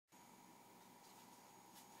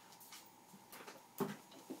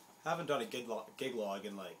Haven't done a GigLog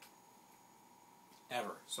in like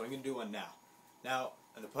ever, so I'm gonna do one now. Now,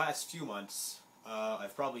 in the past few months,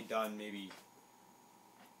 I've probably done maybe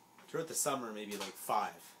throughout the summer maybe like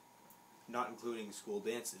 5, not including school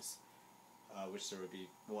dances, which there would be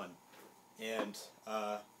one. And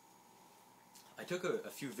I took a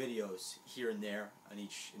few videos here and there on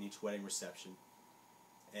each wedding reception,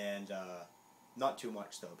 and not too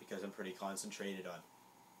much though, because I'm pretty concentrated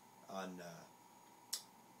on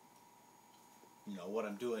you know, what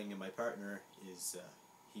I'm doing, and my partner is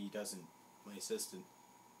my assistant,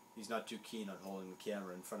 he's not too keen on holding the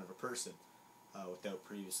camera in front of a person without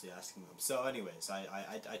previously asking them. So anyways,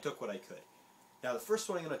 I took what I could. Now the first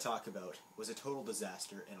one I'm going to talk about was a total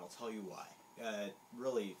disaster, and I'll tell you why.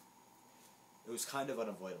 Really, it was kind of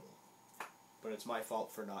unavoidable, but it's my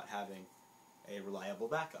fault for not having a reliable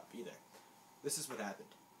backup either. This is what happened.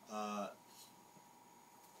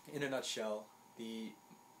 In a nutshell, the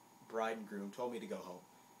bride and groom told me to go home.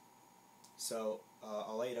 So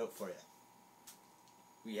I'll lay it out for you.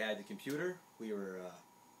 We had the computer. We were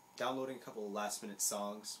downloading a couple of last-minute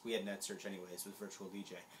songs. We had net search anyways with virtual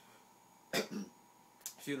DJ.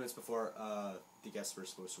 A few minutes before the guests were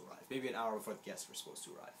supposed to arrive. Maybe an hour before the guests were supposed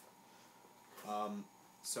to arrive.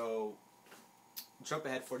 So jump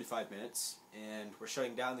ahead 45 minutes, and we're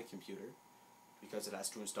shutting down the computer because it has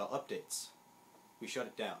to install updates. We shut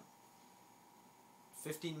it down.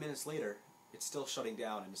 15 minutes later, it's still shutting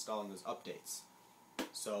down and installing those updates.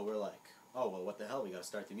 So we're like, oh well, what the hell, we gotta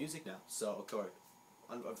start the music now. So of course,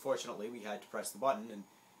 unfortunately, we had to press the button and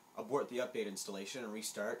abort the update installation and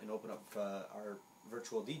restart and open up our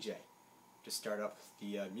virtual DJ to start up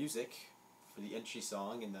the music for the entry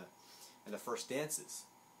song and the first dances.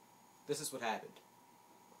 This is what happened.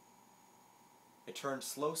 It turned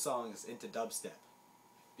slow songs into dubstep,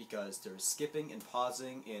 because there was skipping and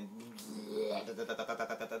pausing and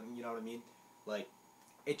you know what I mean? Like,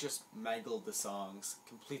 it just mangled the songs,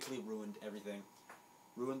 completely ruined everything,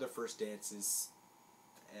 ruined the first dances,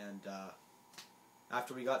 and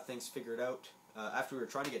after we got things figured out, after we were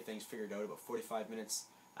trying to get things figured out, about 45 minutes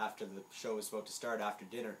after the show was about to start, after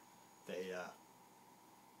dinner, they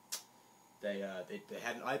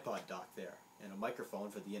had an iPod dock there and a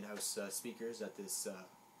microphone for the in-house speakers at this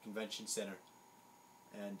convention center.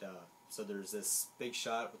 And so there's this big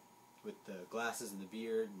shot with the glasses and the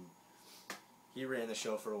beard, and he ran the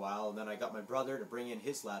show for a while, and then I got my brother to bring in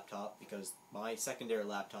his laptop, because my secondary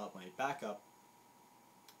laptop, my backup,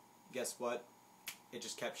 guess what? It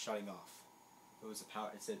just kept shutting off. It was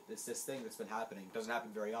it's this thing that's been happening. It doesn't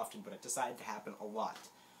happen very often, but it decided to happen a lot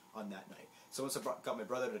on that night. So once I got my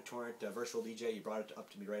brother to torrent virtual DJ, he brought it up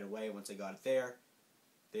to me right away. Once I got it there,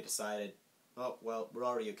 they decided, oh, well, we're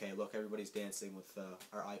already okay. Look, everybody's dancing with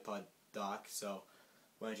our iPod dock, so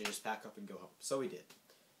why don't you just pack up and go home? So we did.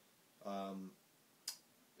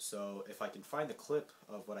 So if I can find the clip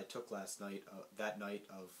of what I took last night, that night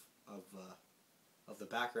of the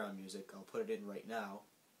background music, I'll put it in right now.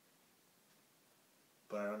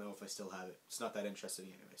 But I don't know if I still have it. It's not that interesting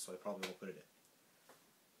anyway, so I probably won't put it in.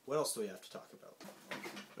 What else do we have to talk about?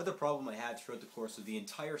 Another problem I had throughout the course of the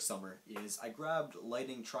entire summer is I grabbed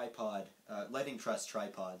lighting truss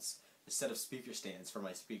tripods instead of speaker stands for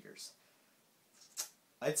my speakers.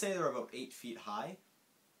 I'd say they're about 8 feet high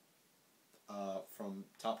from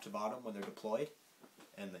top to bottom when they're deployed,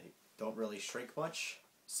 and they don't really shrink much,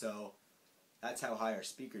 so that's how high our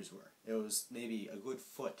speakers were. It was maybe a good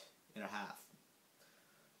 1.5 feet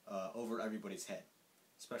over everybody's head,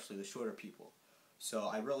 especially the shorter people. So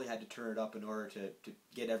I really had to turn it up in order to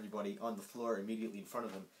get everybody on the floor immediately in front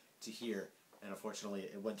of them to hear. And unfortunately,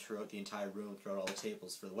 it went throughout the entire room, throughout all the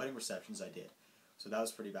tables for the wedding receptions I did. So that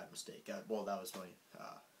was a pretty bad mistake. Well, that was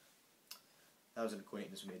an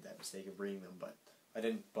acquaintance who made that mistake of bringing them, but I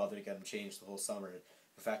didn't bother to get them changed the whole summer.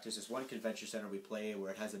 In fact, there's this one convention center we play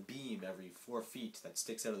where it has a beam every 4 feet that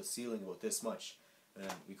sticks out of the ceiling about this much,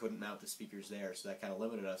 and we couldn't mount the speakers there, so that kind of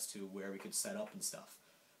limited us to where we could set up and stuff.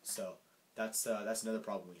 So that's another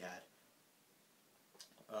problem we had.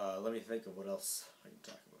 Let me think of what else I can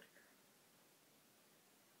talk about here.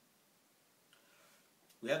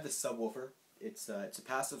 We have this subwoofer. It's a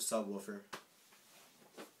passive subwoofer,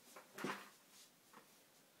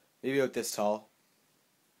 maybe about this tall,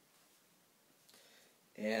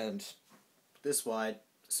 and this wide,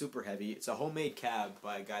 super heavy. It's a homemade cab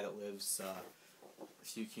by a guy that lives a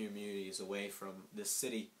few communities away from this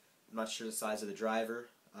city. I'm not sure the size of the driver.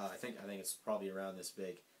 I think it's probably around this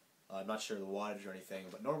big. I'm not sure the wattage or anything,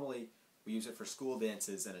 but normally we use it for school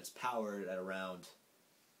dances, and it's powered at around,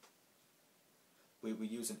 we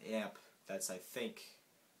use an amp that's, I think,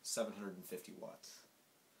 750 watts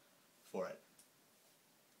for it.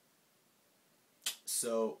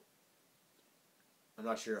 So I'm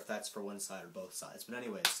not sure if that's for one side or both sides, but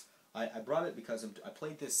anyways, I brought it because I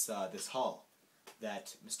played this this hall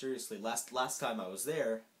that mysteriously last time I was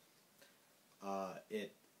there,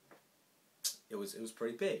 it was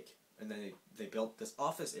pretty big, and then they built this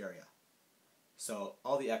office area, so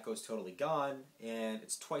all the echo's totally gone, and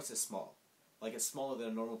it's twice as small. Like, it's smaller than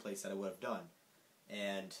a normal place that I would have done,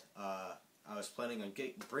 and I was planning on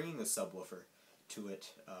bringing the subwoofer to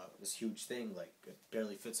it, this huge thing, like it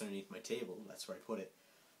barely fits underneath my table. That's where I put it.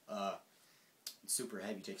 It's super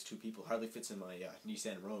heavy, takes 2 people, hardly fits in my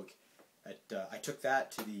Nissan Rogue. I took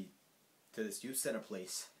that to this youth center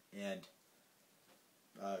place, and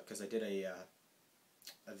because I did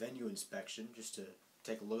a venue inspection just to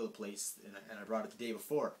take a look at the place, and I brought it the day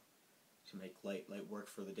before to make light work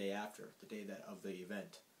for the day after, the day of the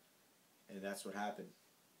event, and that's what happened.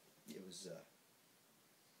 It was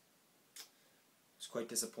quite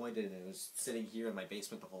disappointed, and it was sitting here in my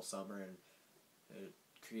basement the whole summer, and it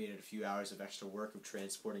created a few hours of extra work of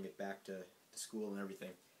transporting it back to the school and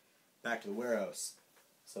everything, back to the warehouse.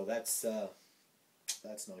 So that's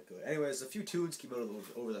not good. Anyways, a few tunes came out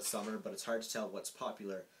over the summer, but it's hard to tell what's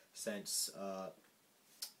popular since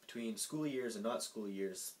between school years and not school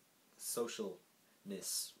years,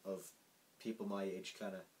 socialness of people my age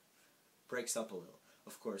kind of breaks up a little.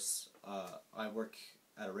 Of course, I work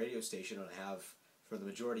at a radio station, and I have for the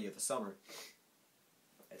majority of the summer.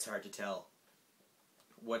 It's hard to tell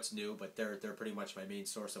what's new, but they're pretty much my main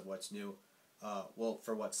source of what's new. Well,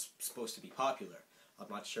 for what's supposed to be popular. I'm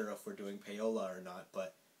not sure if we're doing payola or not,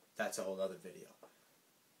 but that's a whole other video.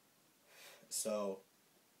 So,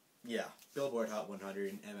 yeah, Billboard Hot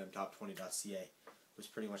 100 and mmtop20.ca was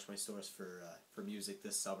pretty much my source for music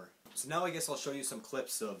this summer. So now I guess I'll show you some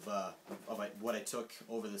clips of what I took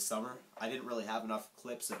over the summer. I didn't really have enough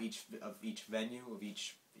clips of each venue, of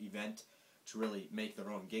each event, to really make their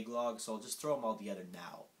own gig log, so I'll just throw them all together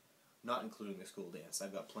now, not including the school dance.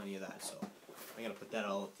 I've got plenty of that, so I'm going to put that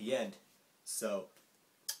all at the end. So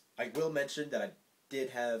I will mention that I did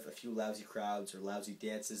have a few lousy crowds or lousy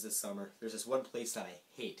dances this summer. There's this one place that I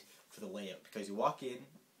hate for the layout, because you walk in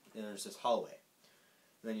and there's this hallway.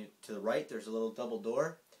 And then to the right there's a little double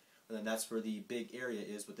door, and then that's where the big area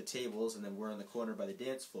is with the tables, and then we're in the corner by the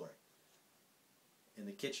dance floor. And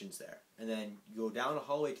the kitchen's there. And then you go down a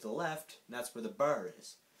hallway to the left, and that's where the bar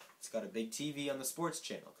is. It's got a big TV on the sports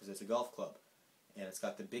channel, because it's a golf club. And it's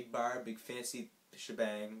got the big bar, big fancy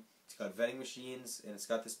shebang. It's got vending machines, and it's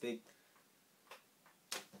got this big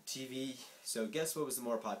TV. So guess what was the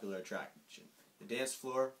more popular attraction? The dance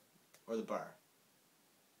floor or the bar?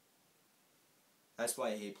 That's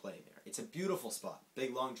why I hate playing there. It's a beautiful spot.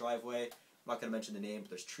 Big long driveway. I'm not going to mention the name,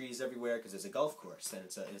 but there's trees everywhere because it's a golf course, and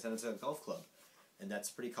it's a golf club. And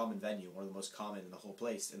that's a pretty common venue, one of the most common in the whole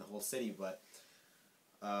place, in the whole city, but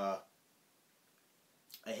I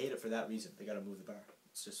hate it for that reason. They got to move the bar.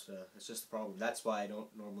 It's just the problem. That's why I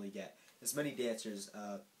don't normally get as many dancers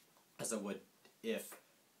as I would if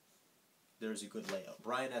there's a good layout.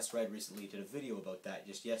 Brian S. Red recently did a video about that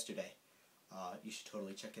just yesterday. You should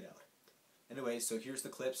totally check it out. Anyway, so here's the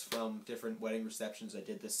clips from different wedding receptions I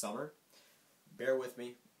did this summer. Bear with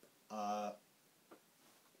me.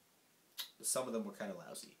 Some of them were kind of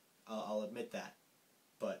lousy. I'll admit that.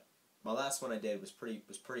 But my last one I did was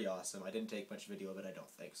pretty awesome. I didn't take much video of it, I don't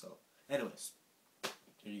think. So, anyways,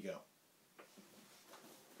 here you go.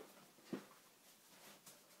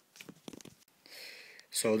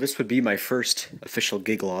 So this would be my first official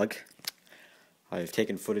gig log. I've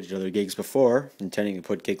taken footage of other gigs before, intending to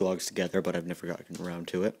put gig logs together, but I've never gotten around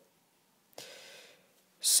to it.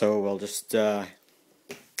 So I'll just it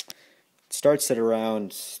starts at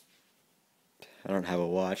around, I don't have a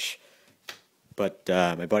watch, but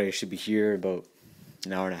my buddy should be here about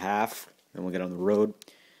an hour and a half, and we'll get on the road.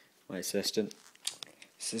 My assistant.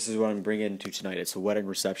 So this is what I'm bringing to tonight. It's a wedding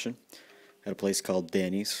reception at a place called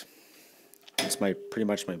Danny's. It's pretty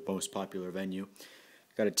much my most popular venue.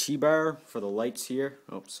 Got a T-bar for the lights here.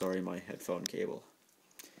 Oh, sorry, my headphone cable.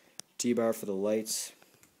 T-bar for the lights.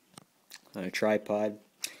 On a tripod.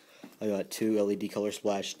 I got 2 LED Color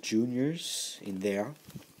Splash Juniors in there.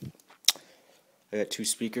 I got 2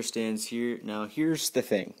 speaker stands here. Now, here's the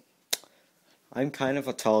thing. I'm kind of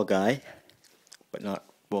a tall guy, but not,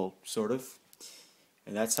 well, sort of.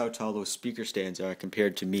 And that's how tall those speaker stands are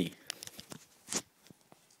compared to me.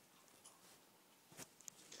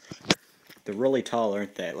 They're really tall,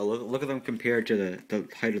 aren't they? Well, look at them compared to the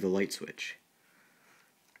height of the light switch.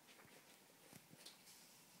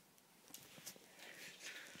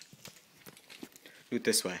 Do it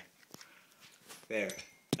this way. There.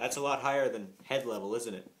 That's a lot higher than head level,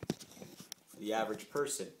 isn't it? For the average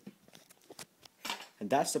person. And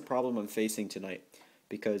that's the problem I'm facing tonight,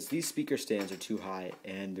 because these speaker stands are too high,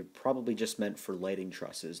 and they're probably just meant for lighting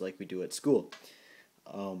trusses like we do at school.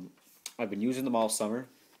 I've been using them all summer,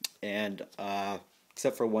 and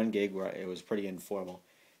except for one gig where it was pretty informal,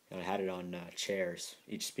 and I had it on chairs,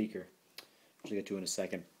 each speaker, which I'll get to in a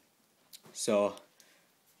second. So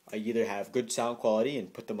I either have good sound quality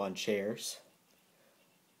and put them on chairs,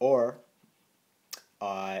 or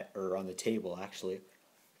on the table actually,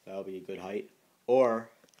 that'll be a good height, or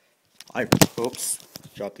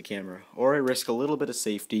dropped the camera, or I risk a little bit of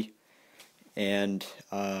safety, and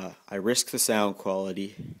I risk the sound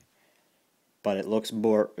quality, but it looks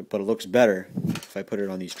better if I put it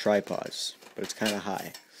on these tripods, but it's kind of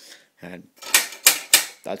high, and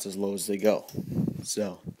that's as low as they go.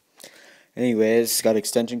 So anyways, got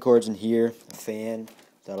extension cords in here, a fan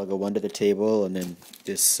that'll go under the table, and then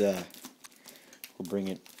this will bring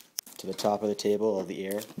it to the top of the table, all the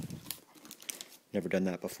air. Never done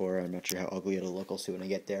that before. I'm not sure how ugly it'll look. I'll see when I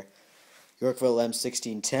get there. Yorkville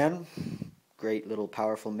M1610, great little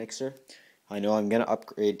powerful mixer. I know I'm going to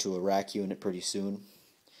upgrade to a rack unit pretty soon.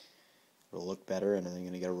 It'll look better, and I'm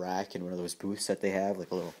going to get a rack and one of those booths that they have,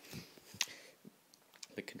 like a little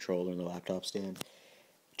controller and the laptop stand.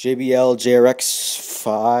 JBL JRX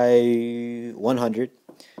 100.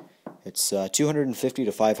 It's 250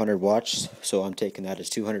 to 500 watts, so I'm taking that as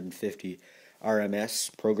 250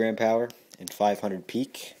 RMS program power and 500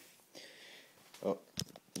 peak. Oh,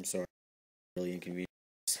 I'm sorry, really inconvenient.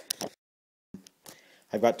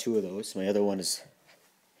 I've got two of those. My other one is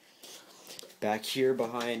back here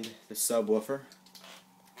behind the subwoofer.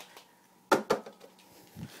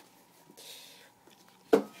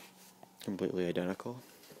 Completely identical.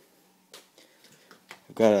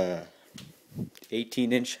 I've got a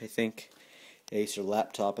 18-inch, I think, Acer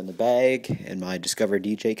laptop in the bag, and my Discover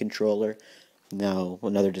DJ controller. Now,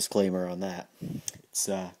 another disclaimer on that.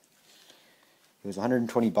 It was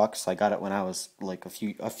 120 bucks. I got it when I was like a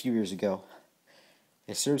few years ago.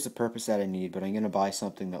 It serves the purpose that I need, but I'm gonna buy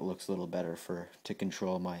something that looks a little better to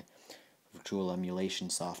control my virtual emulation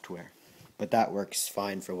software. But that works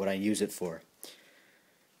fine for what I use it for.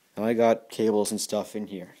 Now I got cables and stuff in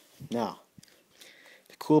here. Now,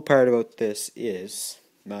 the cool part about this is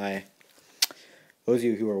those of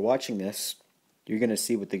you who are watching this, you're gonna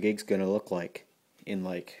see what the gig's gonna look like in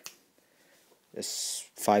like this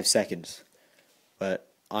 5 seconds.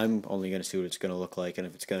 But I'm only gonna see what it's gonna look like and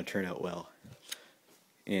if it's gonna turn out well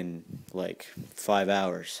in like 5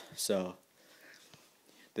 hours. So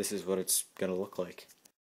this is what it's gonna look like.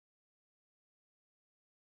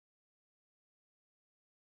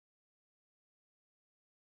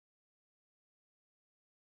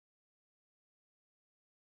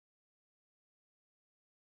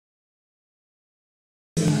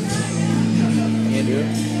 Andrew,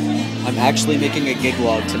 I'm actually making a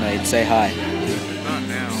GigLog tonight. Say hi. Not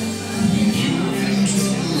now.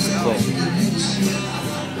 Click.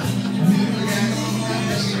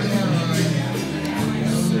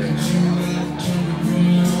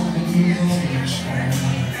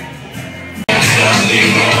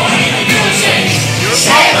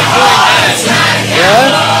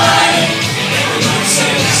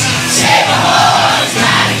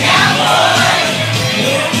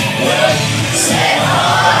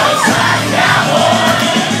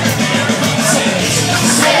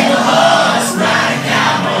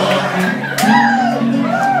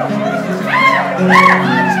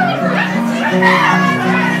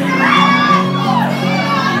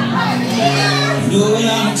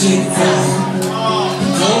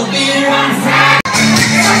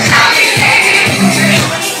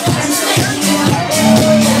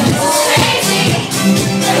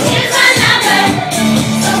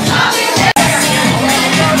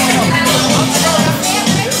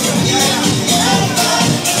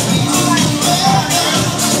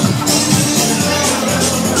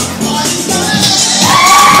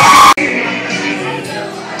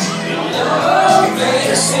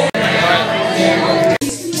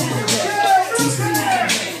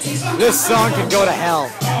 This song can go to hell.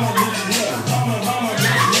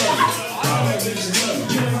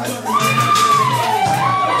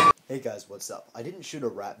 Hey guys, what's up? I didn't shoot a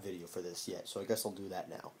rap video for this yet, so I guess I'll do that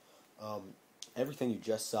now. Everything you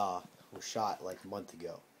just saw was shot like a month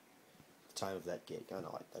ago, the time of that gig. I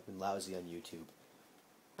know, I've been lousy on YouTube.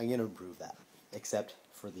 I'm gonna improve that, except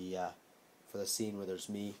for the scene where there's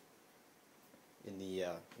me in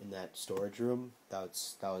that storage room. That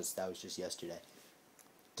was just yesterday.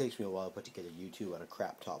 It takes me a while to put together YouTube on a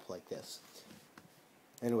crap top like this.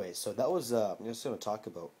 Anyway, so that was I'm just gonna talk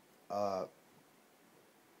about.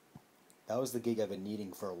 That was the gig I've been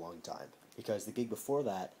needing for a long time, because the gig before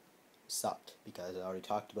that sucked, because I already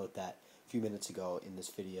talked about that a few minutes ago in this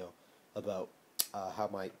video about how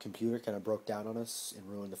my computer kind of broke down on us and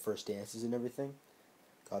ruined the first dances and everything.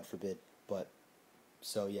 God forbid. But,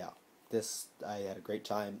 so yeah, I had a great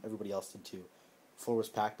time. Everybody else did too. Floor was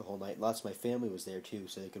packed the whole night. Lots of my family was there too,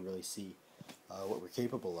 so they could really see what we're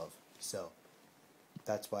capable of. So,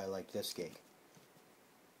 that's why I like this gig.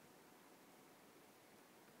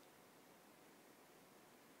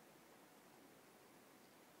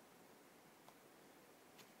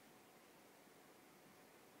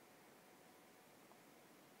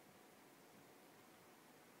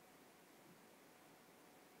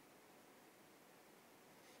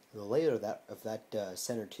 The layout of that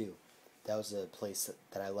center too, that was a place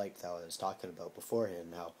that I liked, that I was talking about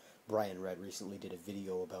beforehand. How Brian Red recently did a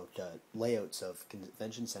video about layouts of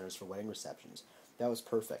convention centers for wedding receptions. That was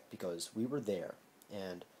perfect because we were there,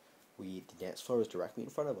 and the dance floor was directly in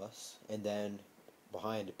front of us, and then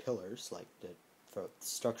behind pillars, like the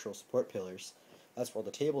structural support pillars, that's where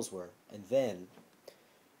the tables were, and then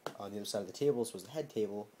on the other side of the tables was the head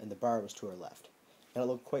table, and the bar was to our left. And it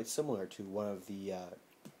looked quite similar to one of the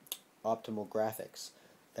optimal graphics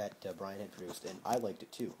that Brian had produced, and I liked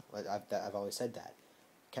it too. I've always said that,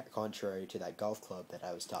 contrary to that golf club that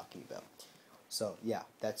I was talking about. So yeah,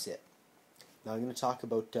 that's it. Now I'm going to talk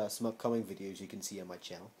about some upcoming videos you can see on my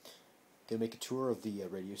channel. I'm going to make a tour of the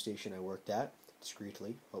radio station I worked at,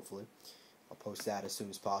 discreetly, hopefully. I'll post that as soon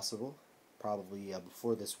as possible, probably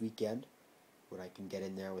before this weekend, when I can get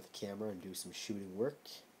in there with a camera and do some shooting work.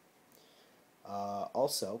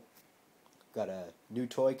 Also, got a new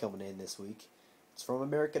toy coming in this week. It's from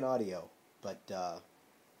American Audio, but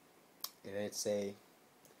and it's a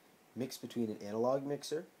mix between an analog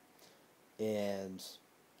mixer and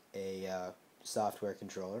a software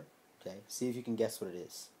controller. Okay, see if you can guess what it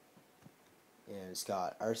is. And it's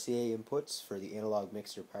got RCA inputs for the analog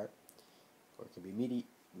mixer part, or it can be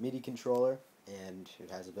MIDI controller, and it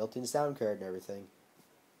has a built-in sound card and everything.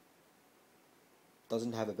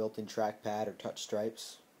 Doesn't have a built-in trackpad or touch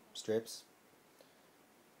strips.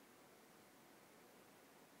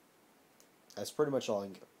 That's pretty much all I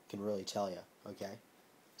can really tell you, okay?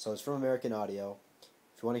 So it's from American Audio.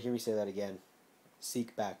 If you want to hear me say that again,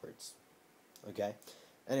 seek backwards, okay?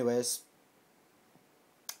 Anyways,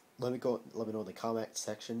 let me know in the comment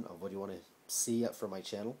section of what you want to see up for my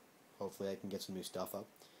channel. Hopefully I can get some new stuff up.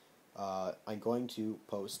 I'm going to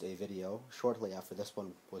post a video shortly after this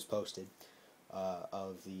one was posted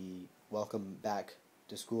of the welcome back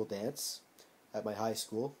to school dance at my high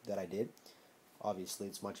school that I did. Obviously,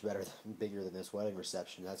 it's much bigger than this wedding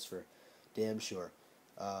reception, that's for damn sure.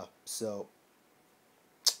 So,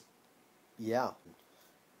 yeah.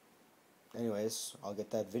 Anyways, I'll get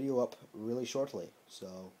that video up really shortly.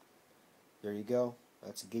 So, there you go.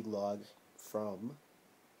 That's a GigLog from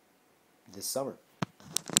this summer.